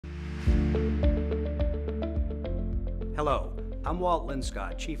Hello, I'm Walt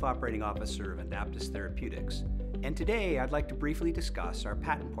Linscott, Chief Operating Officer of Indaptus Therapeutics, and today I'd like to briefly discuss our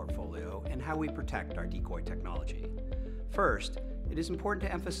patent portfolio and how we protect our Decoy technology. First, it is important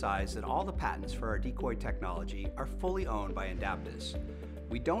to emphasize that all the patents for our Decoy technology are fully owned by Indaptus.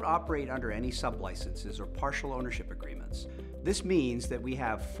 We don't operate under any sublicenses or partial ownership agreements. This means that we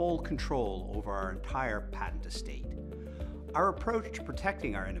have full control over our entire patent estate. Our approach to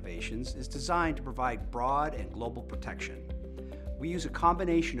protecting our innovations is designed to provide broad and global protection. We use a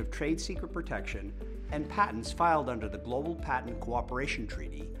combination of trade secret protection and patents filed under the Global Patent Cooperation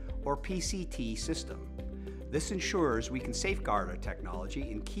Treaty, or PCT system. This ensures we can safeguard our technology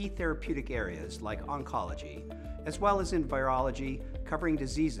in key therapeutic areas like oncology, as well as in virology, covering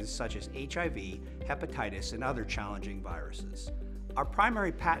diseases such as HIV, hepatitis, and other challenging viruses. Our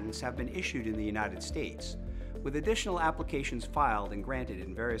primary patents have been issued in the United States, with additional applications filed and granted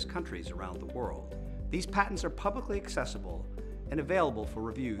in various countries around the world. These patents are publicly accessible and available for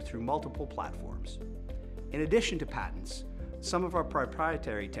review through multiple platforms. In addition to patents, some of our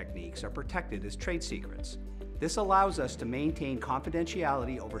proprietary techniques are protected as trade secrets. This allows us to maintain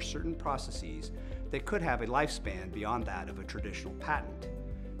confidentiality over certain processes that could have a lifespan beyond that of a traditional patent.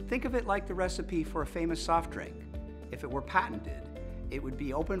 Think of it like the recipe for a famous soft drink. If it were patented, it would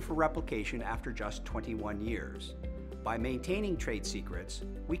be open for replication after just 21 years. By maintaining trade secrets,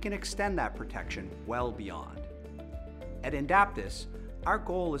 we can extend that protection well beyond. At Indaptus, our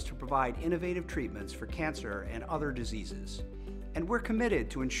goal is to provide innovative treatments for cancer and other diseases, and we're committed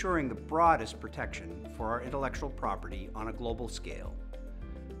to ensuring the broadest protection for our intellectual property on a global scale.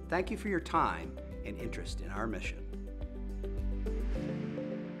 Thank you for your time and interest in our mission.